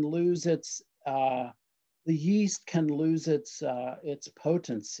can lose its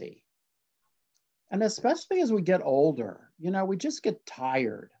potency. And especially as we get older, we just get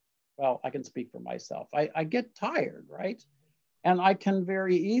tired. Well, I can speak for myself. I get tired, right? And I can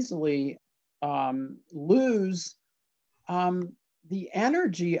very easily lose the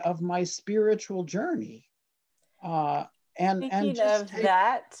energy of my spiritual journey. Speaking of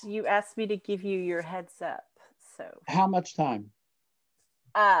that, you asked me to give you your heads up. So how much time?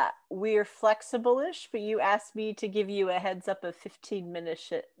 We're flexible-ish, but you asked me to give you a heads up of 15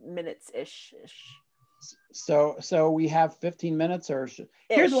 minutes-ish. So we have 15 minutes, or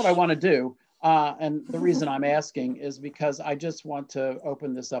here's what I want to do. And the reason I'm asking is because I just want to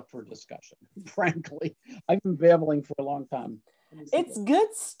open this up for discussion. Frankly, I've been babbling for a long time. It's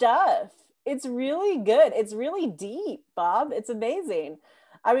good stuff. It's really good. It's really deep, Bob. It's amazing.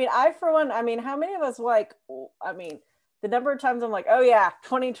 I mean, how many of us the number of times I'm like, oh yeah,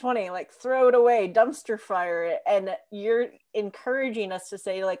 2020, like throw it away, dumpster fire it. And you're encouraging us to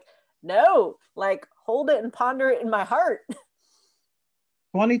say like, no, like hold it and ponder it in my heart.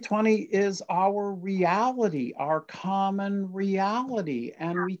 2020 is our reality, our common reality.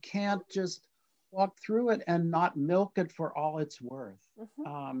 And we can't just walk through it and not milk it for all it's worth.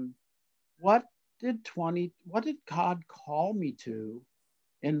 Mm-hmm. What did God call me to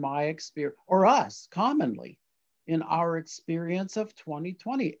in my experience, or us commonly in our experience of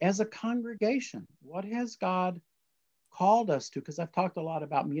 2020 as a congregation? What has God called us to? Because I've talked a lot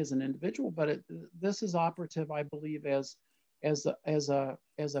about me as an individual, but this is operative, I believe, as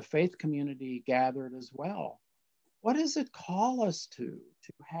a faith community gathered as well. What does it call us to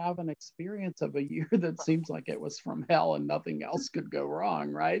have an experience of a year that seems like it was from hell and nothing else could go wrong,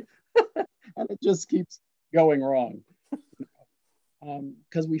 right? And it just keeps going wrong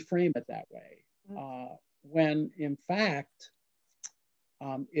because we frame it that way. When in fact,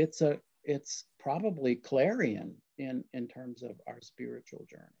 it's probably clarion in terms of our spiritual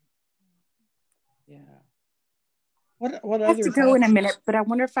journey. Yeah. What I have to go in a minute, but I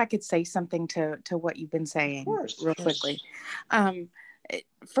wonder if I could say something to what you've been saying real quickly.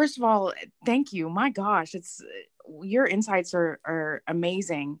 First of all, thank you. My gosh, your insights are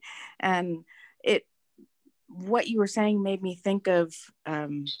amazing. And what you were saying made me think of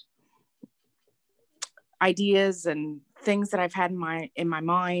ideas and things that I've had in my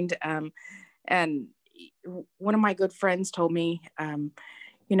mind. And one of my good friends told me,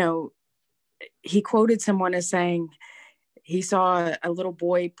 he quoted someone as saying he saw a little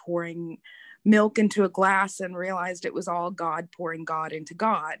boy pouring milk into a glass and realized it was all God pouring God into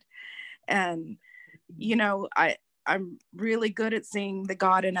God. And, I'm really good at seeing the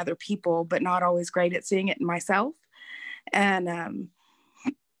God in other people, but not always great at seeing it in myself. And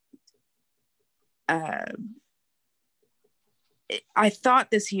I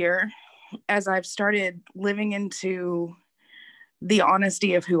thought this year, as I've started living into the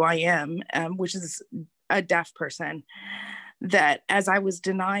honesty of who I am, which is a deaf person, that as I was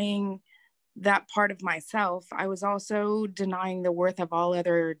denying that part of myself, I was also denying the worth of all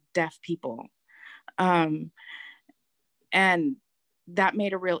other deaf people. And that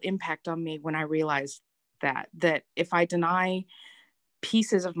made a real impact on me when I realized that if I deny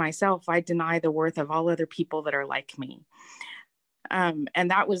pieces of myself, I deny the worth of all other people that are like me. And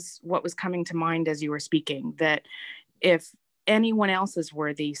that was what was coming to mind as you were speaking, that if anyone else is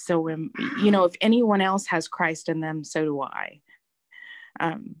worthy, so if anyone else has Christ in them, so do I.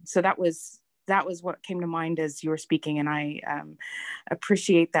 So that was what came to mind as you were speaking, and I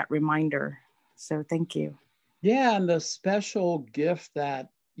appreciate that reminder. So thank you. Yeah, and the special gift that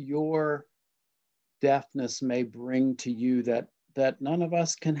your deafness may bring to you that none of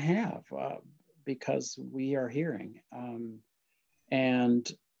us can have because we are hearing.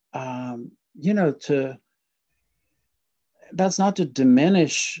 That's not to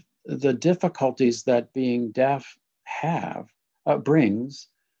diminish the difficulties that being deaf brings,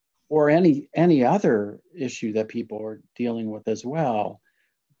 or any other issue that people are dealing with as well.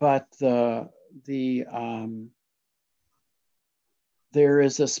 But there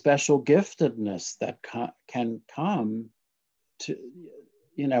is a special giftedness that can come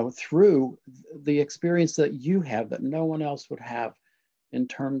you know, through the experience that you have that no one else would have in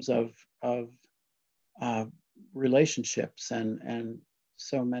terms of relationships and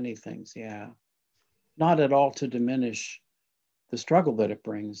so many things. Yeah, not at all to diminish the struggle that it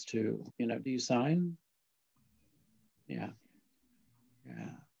brings to, you know, do you sign? Yeah.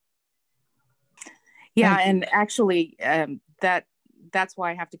 Yeah, and actually, that's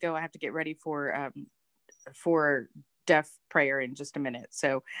why I have to go. I have to get ready for deaf prayer in just a minute.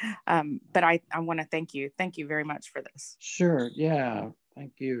 So, but I want to thank you. Thank you very much for this. Sure. Yeah.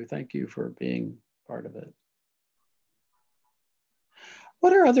 Thank you. Thank you for being part of it.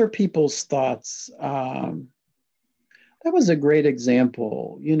 What are other people's thoughts? That was a great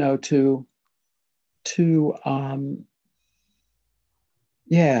example, you know,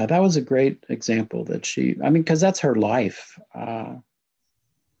 yeah, that was a great example that she, I mean, because that's her life.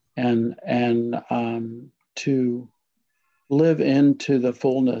 And to live into the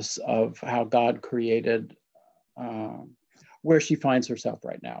fullness of how God created where she finds herself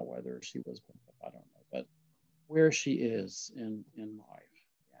right now, whether she was, I don't know, but where she is in life.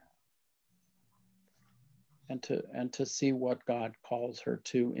 Yeah. And to see what God calls her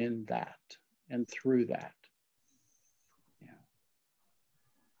to in that and through that.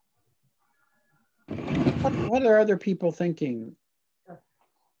 What are other people thinking?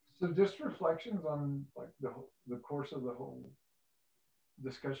 So just reflections on like the course of the whole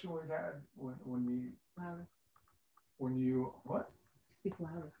discussion we've had when you what? Speak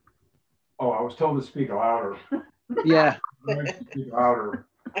louder. Oh, I was told to speak louder. Yeah. Speak louder.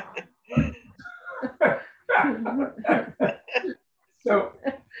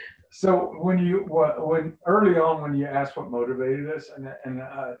 So when early on when you asked what motivated us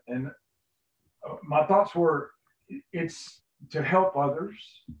and my thoughts were it's to help others,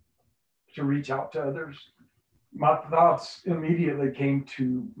 to reach out to others. My thoughts immediately came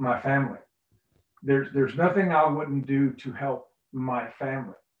to my family. There's nothing I wouldn't do to help my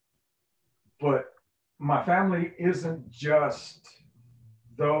family. But my family isn't just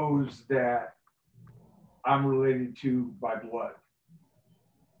those that I'm related to by blood.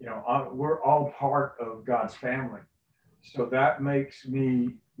 You know, we're all part of God's family. So that makes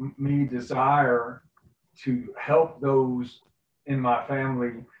me desire to help those in my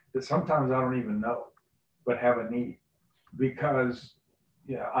family that sometimes I don't even know, but have a need. Because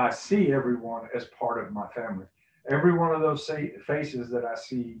I see everyone as part of my family. Every one of those faces that I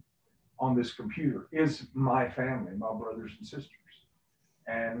see on this computer is my family, my brothers and sisters.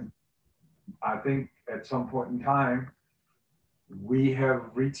 And I think at some point in time, we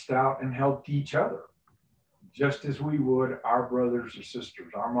have reached out and helped each other, just as we would our brothers or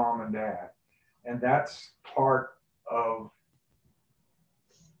sisters, our mom and dad. And that's part of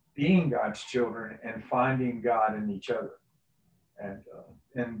being God's children and finding God in each other.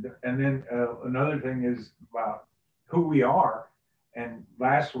 And then another thing is about who we are. And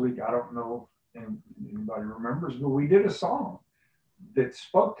last week, I don't know if anybody remembers, but we did a song that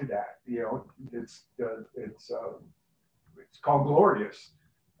spoke to that. You know, it's called Glorious.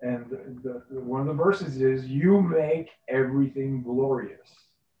 And one of the verses is, you make everything glorious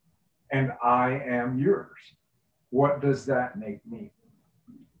and I am yours. What does that make me?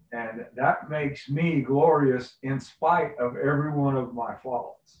 And that makes me glorious in spite of every one of my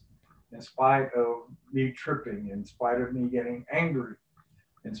faults, in spite of me tripping, in spite of me getting angry,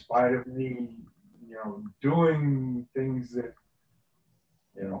 in spite of me, doing things that,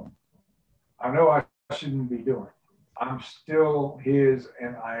 I know I shouldn't be doing. I'm still his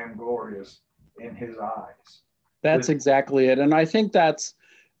and I am glorious in his eyes. That's exactly it. And I think that's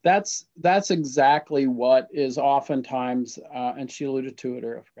exactly what is oftentimes, and she alluded to it,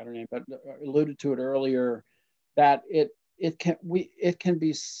 or I forgot her name, but alluded to it earlier, that it can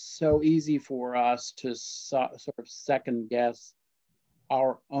be so easy for us to sort of second guess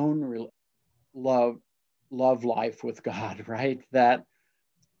our own love life with God, right? That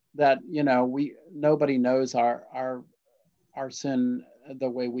nobody knows our sin the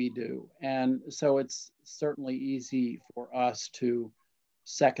way we do, and so it's certainly easy for us to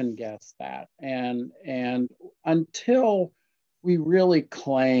second guess that, and until we really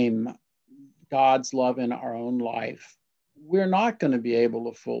claim God's love in our own life, we're not going to be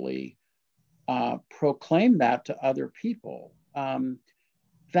able to fully proclaim that to other people.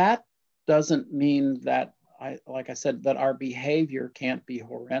 That doesn't mean that, like I said, that our behavior can't be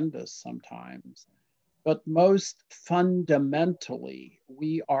horrendous sometimes. But most fundamentally,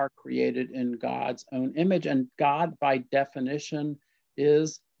 we are created in God's own image, and God, by definition,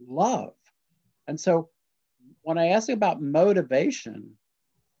 is love. And so when I ask about motivation,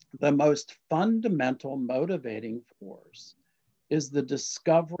 the most fundamental motivating force is the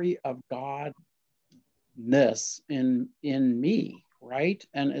discovery of Godness in me, right?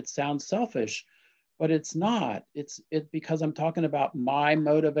 And it sounds selfish, but it's not. It's because I'm talking about my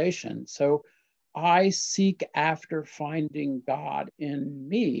motivation. So I seek after finding God in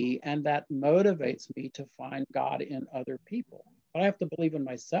me, and that motivates me to find God in other people. But I have to believe in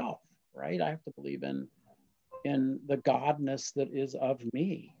myself, right? I have to believe in the Godness that is of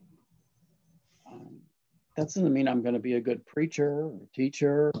me. That doesn't mean I'm going to be a good preacher or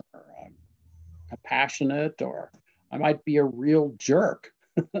teacher or compassionate, or I might be a real jerk,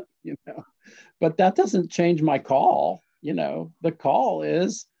 you know, but that doesn't change my call. You know, the call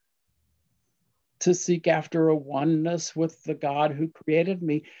is to seek after a oneness with the God who created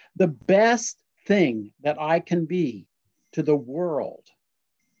me. The best thing that I can be to the world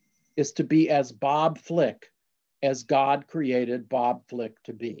is to be as Bob Flick as God created Bob Flick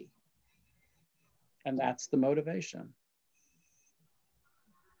to be. And that's the motivation.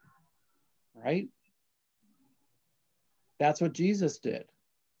 Right? That's what Jesus did.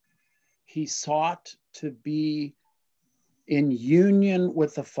 He sought to be in union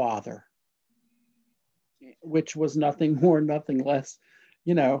with the Father, which was nothing more, nothing less.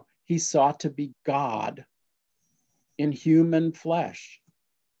 You know, he sought to be God in human flesh.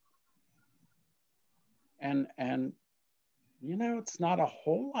 And you know, it's not a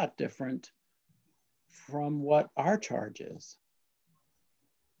whole lot different from what our charge is.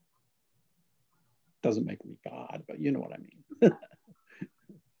 Doesn't make me God, but you know what I mean.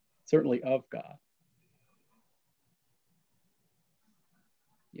 Certainly of God.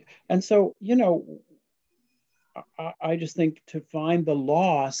 Yeah. And so, you know, I just think to find the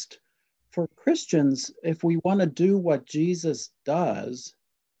lost for Christians, if we want to do what Jesus does,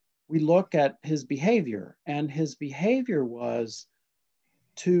 we look at his behavior, and his behavior was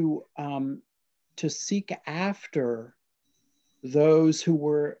to seek after those who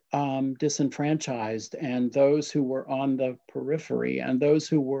were disenfranchised, and those who were on the periphery, and those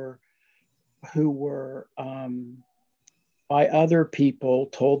who were by other people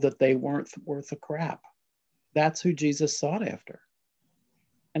told that they weren't worth a crap. That's who Jesus sought after.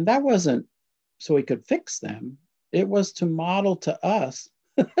 And that wasn't so he could fix them. It was to model to us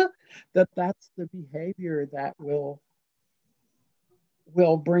that that's the behavior that will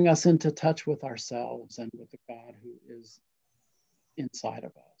bring us into touch with ourselves and with the God who is inside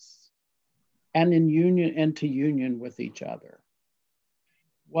of us, and in union, into union with each other.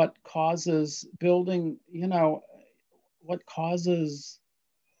 What causes building, you know, what causes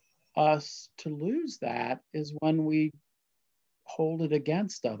us to lose that is when we hold it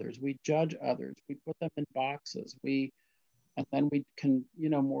against others. We judge others. We put them in boxes. And then we can, you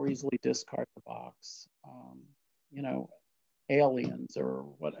know, more easily discard the box. You know, aliens or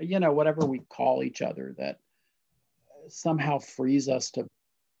what, you know, whatever we call each other that somehow frees us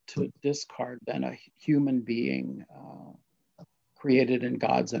to discard then a human being created in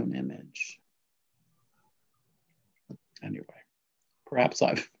God's own image. Anyway, perhaps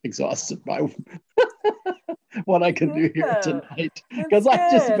I've exhausted my what I can do here tonight, because I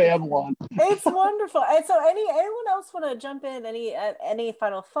just babble on. It's wonderful. And so anyone else want to jump in? Any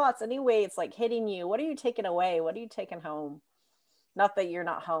final thoughts? Any way it's like hitting you? What are you taking away? What are you taking home? Not that you're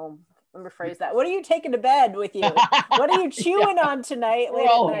not home. Let me rephrase that. What are you taking to bed with you? What are you chewing on tonight, late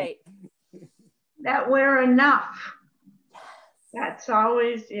at night? That we're enough. That's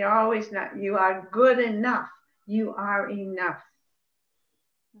always, you're always not, you are good enough. You are enough.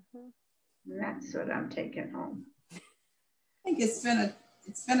 And that's what I'm taking home. I think it's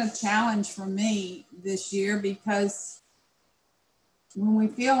been a challenge for me this year, because when we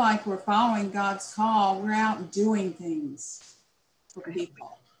feel like we're following God's call, we're out doing things for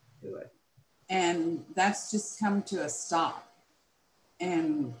people. Do it. And that's just come to a stop.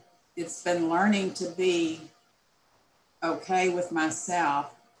 And it's been learning to be okay with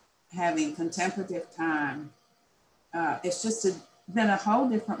myself, having contemplative time. It's just been a whole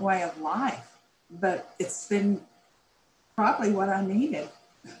different way of life, but it's been probably what I needed.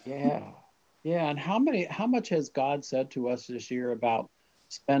 Yeah. And how much has God said to us this year about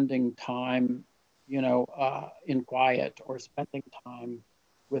spending time, you know, in quiet, or spending time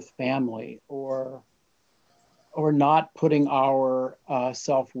with family, or not putting our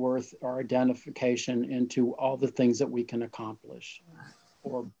self-worth or identification into all the things that we can accomplish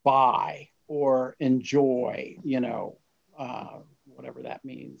or buy or enjoy, you know, whatever that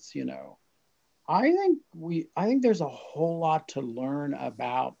means, you know. I think there's a whole lot to learn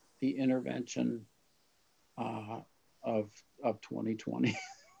about the intervention of 2020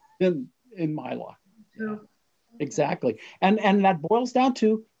 in my life. Yeah. Exactly. And that boils down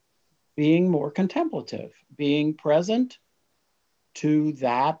to being more contemplative, being present, to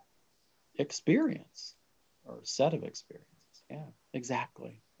that experience or set of experiences. Yeah,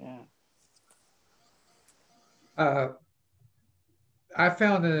 exactly. Yeah. I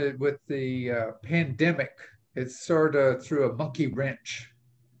found that with the pandemic, it sort of threw a monkey wrench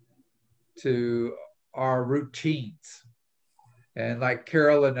to our routines. And like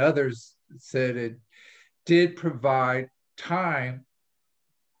Carol and others said, it did provide time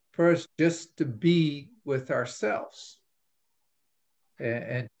for us just to be with ourselves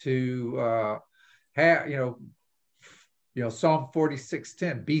and to have, Psalm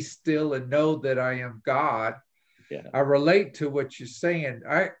 46:10, be still and know that I am God. Yeah. I relate to what you're saying.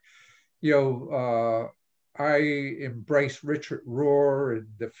 I embrace Richard Rohr and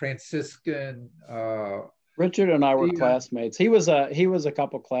the Franciscan. Richard and I were classmates. He was a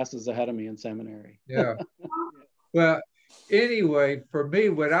couple classes ahead of me in seminary. Yeah. Well, anyway, for me,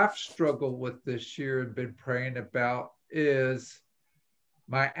 what I've struggled with this year and been praying about is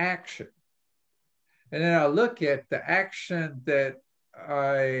my action. And then I look at the action that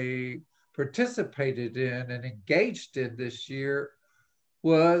I participated in and engaged in this year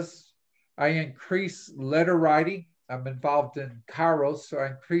was I increased letter writing. I'm involved in Kairos, so I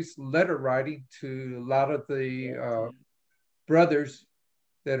increased letter writing to a lot of the brothers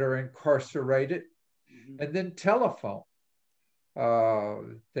that are incarcerated, and then telephone.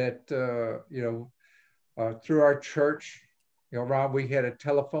 Through our church, Ron, we had a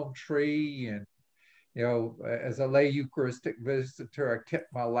telephone tree, and as a lay Eucharistic visitor, I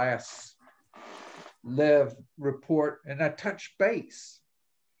kept my last Lev report, and I touched base.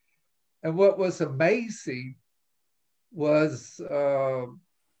 And what was amazing was, I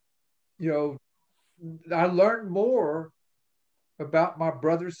learned more about my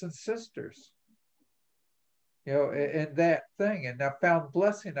brothers and sisters, in that thing. And I found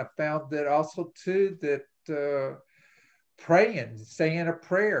blessing. I found that also too, that praying, saying a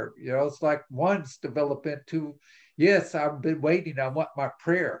prayer, it's like one's developed into, yes, I've been waiting, I want my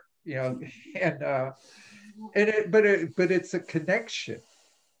prayer, but it's a connection.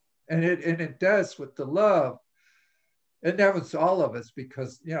 And it does with the love. And that was all of us,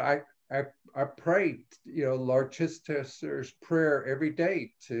 because, I prayed, Lord Chichester's prayer every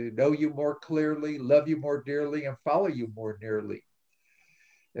day to know you more clearly, love you more dearly, and follow you more nearly.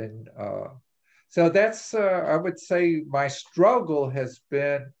 And so that's, I would say my struggle has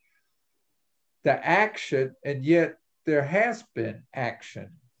been the action, and yet there has been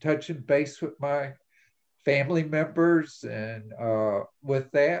action, touching base with my family members and with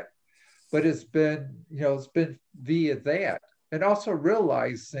that. But it's been via that. And also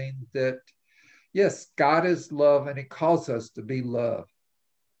realizing that, yes, God is love, and he calls us to be love.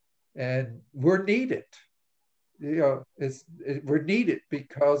 And we're needed. We're needed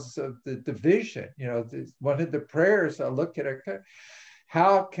because of the division. One of the prayers I look at,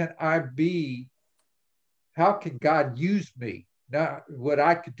 how can God use me? Not what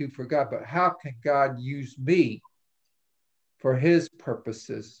I could do for God, but how can God use me for his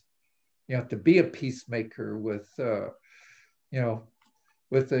purposes? To be a peacemaker with,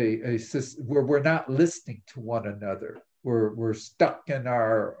 with a system where we're not listening to one another. We're stuck in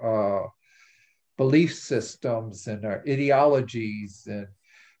our belief systems and our ideologies, and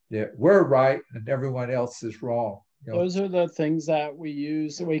we're right and everyone else is wrong. Those are the things that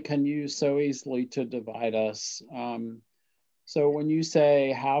we can use so easily to divide us. So when you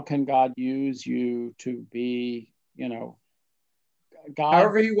say, how can God use you to be,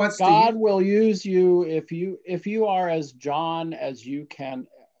 however he wants God will use you if you are as John as you can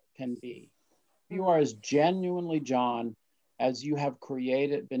be. If you are as genuinely John as you have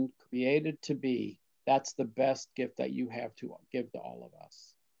been created to be, that's the best gift that you have to give to all of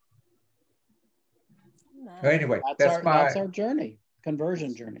us. Anyway, that's our journey,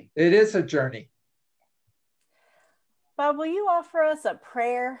 conversion journey. It is a journey. Bob, will you offer us a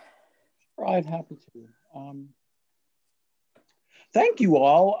prayer? Sure, I'd happy to. Thank you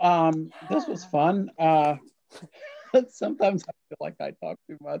all. This was fun. Sometimes I feel like I talk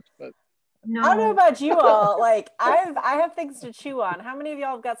too much, but No. I don't know about you all. Like I have things to chew on. How many of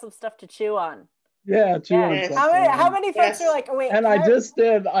y'all have got some stuff to chew on? Yeah, chew on Yes. something. How many folks are like, oh, wait? And I just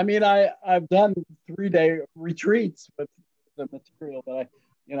did. I mean, I've done 3-day retreats with the material that I,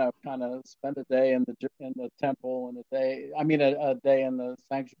 kind of spend a day in the temple and a day in the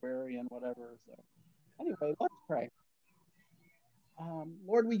sanctuary and whatever. So anyway, let's pray.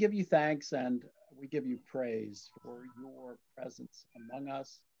 Lord, we give you thanks and we give you praise for your presence among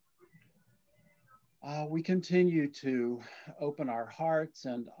us. We continue to open our hearts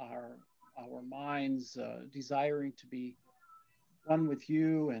and our minds, desiring to be one with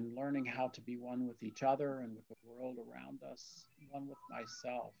you and learning how to be one with each other and with the world around us, one with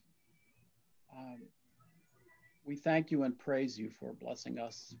myself. We thank you and praise you for blessing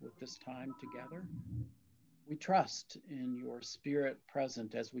us with this time together. We trust in your Spirit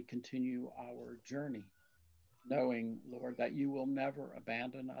present as we continue our journey, knowing, Lord, that you will never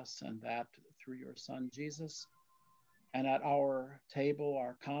abandon us, and that through your Son, Jesus, and at our table,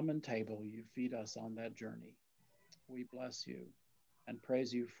 our common table, you feed us on that journey. We bless you and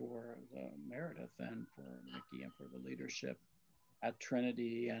praise you for Meredith and for Nikki and for the leadership at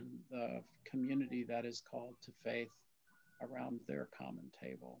Trinity and the community that is called to faith around their common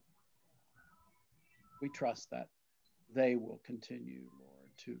table. We trust that they will continue, Lord,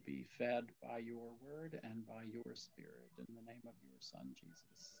 to be fed by your word and by your Spirit. In the name of your Son,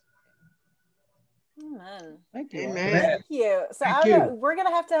 Jesus. Amen. Thank you. Amen. Thank you. So Thank I don't know, you. we're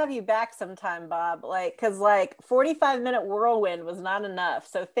gonna have to have you back sometime, Bob. Like, cause like 45-minute whirlwind was not enough.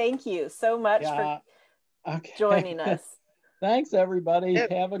 So thank you so much for joining us. Thanks, everybody.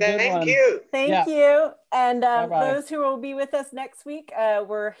 Yep. Have a good one. Thank you. Thank you. And Bye-bye. those who will be with us next week,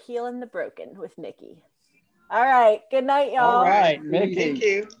 we're healing the broken with Nikki. All right. Good night, y'all. All right, Mickey. Thank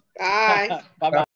you. Bye. Bye-bye.